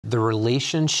the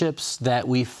relationships that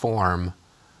we form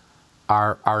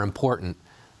are important,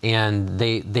 and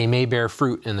they may bear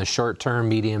fruit in the short term,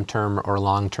 medium term, or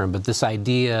long term. But this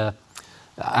idea,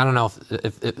 I don't know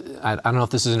if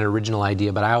this is an original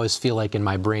idea, but I always feel like in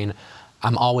my brain,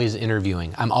 I'm always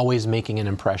interviewing, I'm always making an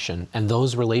impression, and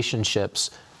those relationships,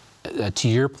 to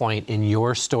your point in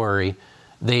your story,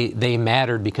 they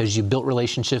mattered because you built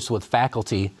relationships with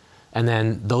faculty, and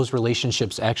then those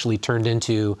relationships actually turned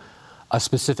into a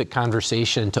specific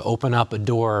conversation to open up a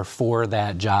door for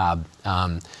that job.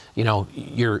 You know,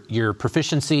 your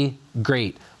proficiency,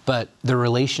 great, but the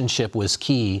relationship was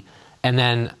key. And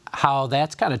then how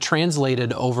that's kind of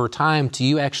translated over time to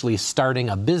you actually starting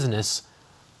a business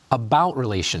about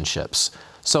relationships.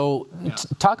 So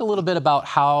talk a little bit about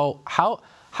how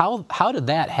did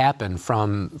that happen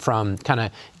from kind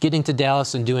of getting to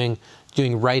Dallas and doing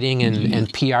writing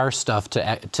and PR stuff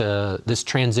to this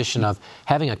transition of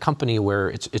having a company where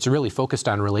it's really focused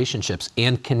on relationships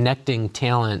and connecting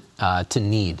talent to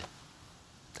need.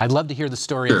 I'd love to hear the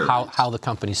story of how the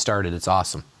company started. It's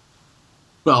awesome.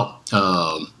 Well,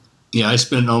 yeah, I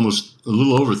spent almost a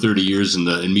little over 30 years in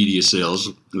media sales.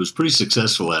 I was pretty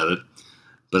successful at it,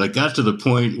 but I got to the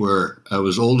point where I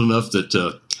was old enough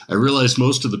that I realized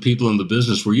most of the people in the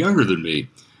business were younger than me.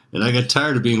 And I got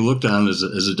tired of being looked on as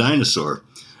a dinosaur.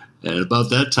 And about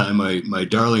that time, my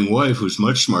darling wife, who's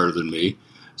much smarter than me,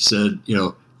 said, you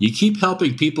know, you keep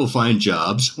helping people find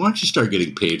jobs. Why don't you start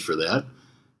getting paid for that?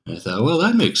 And I thought, well,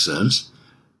 that makes sense.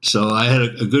 So I had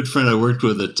a good friend I worked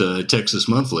with at Texas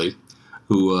Monthly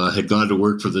who had gone to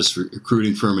work for this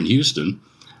recruiting firm in Houston.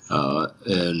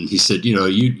 And he said, you know,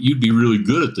 you'd be really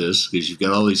good at this because you've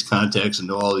got all these contacts and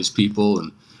know all these people,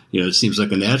 and you know, it seems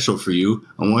like a natural for you.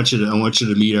 I want you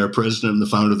to meet our president and the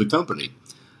founder of the company.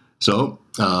 So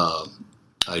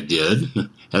I did.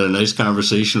 Had a nice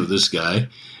conversation with this guy.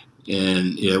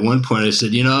 And at one point I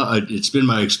said, you know, it's been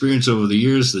my experience over the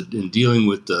years that in dealing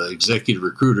with executive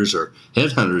recruiters or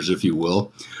headhunters, if you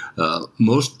will,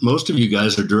 most of you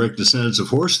guys are direct descendants of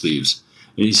horse thieves.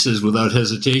 And he says, without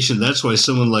hesitation, that's why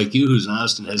someone like you who's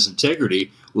honest and has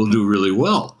integrity will do really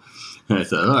well. And I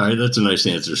thought, all right, that's a nice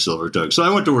answer, Silver Tongue. So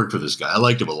I went to work for this guy. I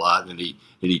liked him a lot, and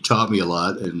he taught me a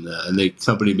lot. And the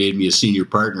company made me a senior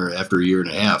partner after a year and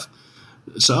a half.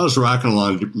 So I was rocking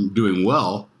along, doing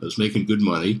well. I was making good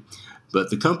money. But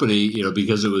the company, you know,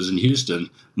 because it was in Houston,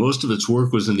 most of its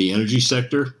work was in the energy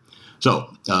sector.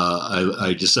 So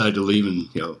I decided to leave and,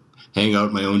 you know, hang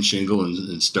out my own shingle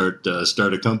and start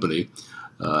a company.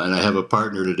 And I have a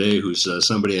partner today who's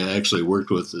somebody I actually worked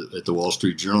with at the Wall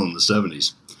Street Journal in the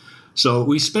 70s. So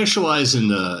we specialize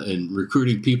in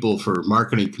recruiting people for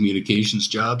marketing communications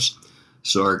jobs.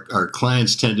 So our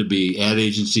clients tend to be ad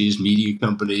agencies, media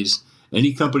companies,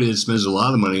 any company that spends a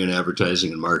lot of money on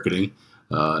advertising and marketing,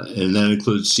 and that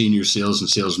includes senior sales and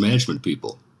sales management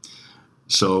people.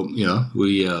 So you know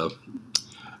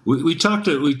we talk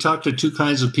to two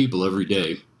kinds of people every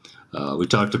day. We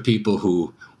talk to people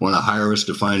who want to hire us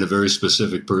to find a very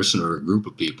specific person or a group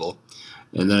of people,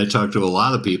 and then I talk to a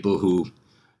lot of people who,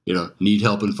 you know, need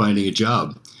help in finding a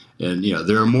job. And, you know,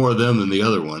 there are more of them than the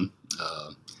other one.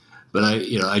 But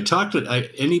I talk to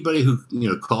anybody who, you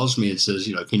know, calls me and says,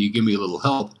 you know, can you give me a little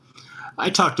help? I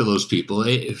talk to those people.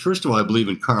 First of all, I believe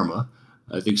in karma.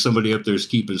 I think somebody up there is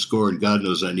keeping score, and God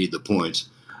knows I need the points.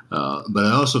 But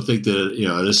I also think that, you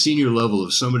know, at a senior level,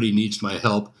 if somebody needs my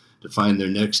help to find their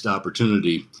next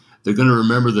opportunity, they're going to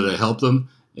remember that I helped them.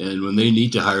 And when they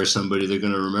need to hire somebody, they're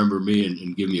going to remember me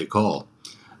and give me a call.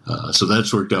 So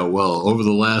that's worked out well. Over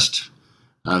the last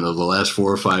 4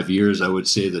 or 5 years, I would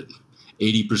say that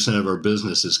 80% of our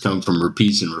business has come from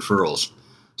repeats and referrals.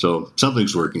 So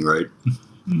something's working right.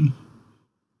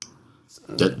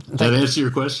 That answer your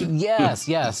question? Yes.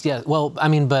 Well, I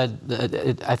mean, but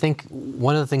I think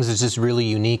one of the things that's just really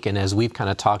unique, and as we've kind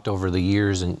of talked over the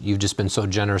years, and you've just been so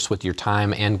generous with your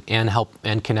time and help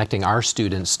and connecting our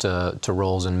students to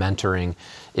roles and mentoring,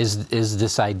 is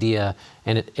this idea,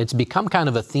 and it's become kind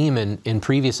of a theme in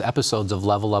previous episodes of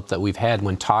Level Up that we've had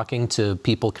when talking to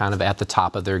people kind of at the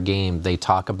top of their game. They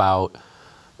talk about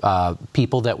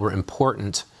people that were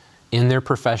important in their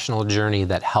professional journey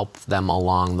that helped them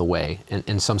along the way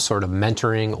in some sort of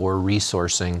mentoring or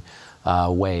resourcing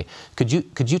way. Could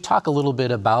you talk a little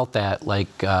bit about that? Like,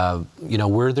 you know,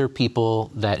 were there people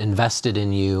that invested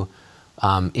in you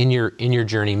in your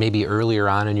journey, maybe earlier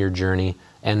on in your journey,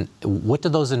 and what do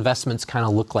those investments kind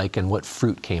of look like, and what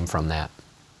fruit came from that?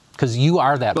 Because you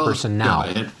are that person now.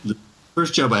 Yeah, the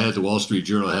first job I had at the Wall Street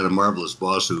Journal, I had a marvelous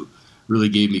boss who really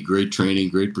gave me great training,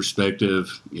 great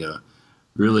perspective. You know,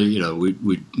 really, you know,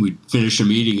 we'd finish a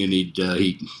meeting and he'd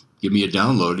give me a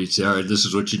download. He'd say, all right, this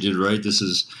is what you did right. This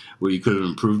is what you could have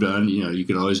improved on. You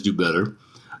can always do better.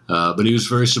 But he was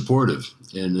very supportive.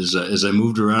 And as I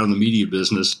moved around in the media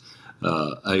business,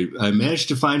 I managed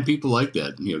to find people like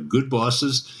that, good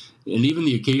bosses, and even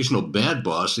the occasional bad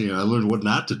boss. I learned what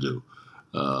not to do.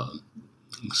 And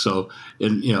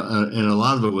a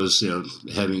lot of it was,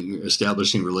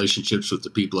 establishing relationships with the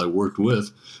people I worked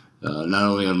with, not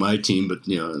only on my team, but,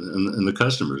 and the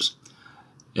customers.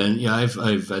 And, I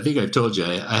think I've told you,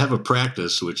 I have a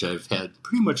practice, which I've had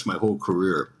pretty much my whole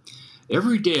career.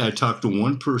 Every day I talk to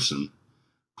one person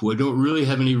who I don't really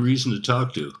have any reason to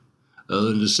talk to, other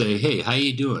than to say, hey, how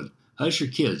you doing? How's your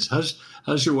kids?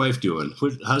 How's your wife doing?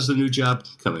 How's the new job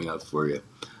coming up for you?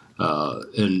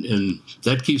 And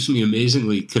that keeps me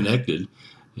amazingly connected.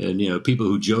 And, people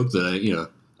who joke that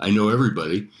I know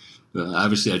everybody.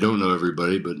 Obviously I don't know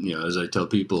everybody, but, as I tell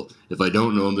people, if I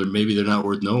don't know them, then maybe they're not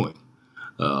worth knowing.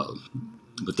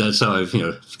 But that's how I've,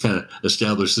 kind of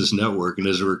established this network. And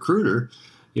as a recruiter,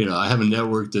 I have a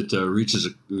network that reaches,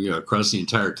 across the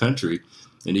entire country,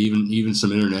 and even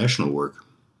some international work.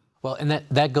 Well, and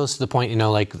that goes to the point,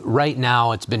 like right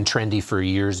now it's been trendy for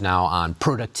years now on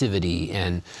productivity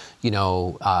and,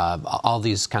 all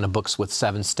these kind of books with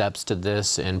 7 steps to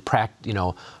this and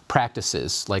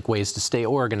practices like ways to stay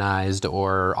organized,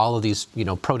 or all of these,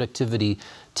 productivity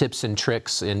tips and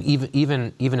tricks, and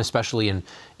even especially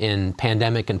in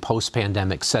pandemic and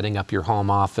post-pandemic, setting up your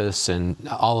home office and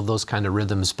all of those kind of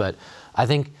rhythms. But I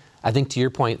think to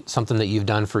your point, something that you've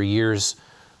done for years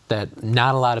that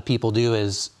not a lot of people do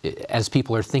is, as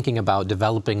people are thinking about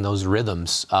developing those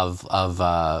rhythms of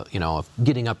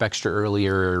getting up extra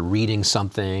earlier, or reading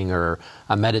something, or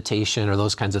a meditation, or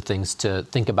those kinds of things, to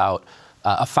think about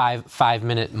a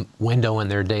five-minute window in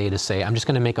their day to say, I'm just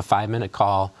going to make a 5-minute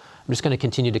call. I'm just going to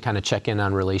continue to kind of check in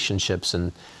on relationships,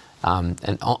 and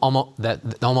almost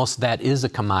that is a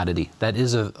commodity. That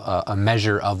is a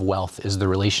measure of wealth, is the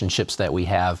relationships that we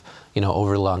have,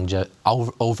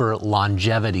 over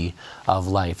longevity of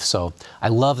life. So I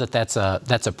love that that's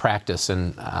a practice,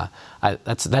 and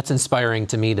that's inspiring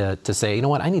to me to say, you know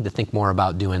what, I need to think more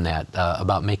about doing that,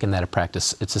 about making that a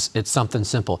practice. It's something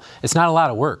simple. It's not a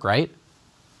lot of work, right?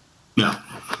 No,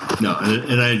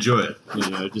 and I enjoy it.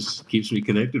 It just keeps me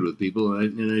connected with people,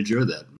 and I enjoy that.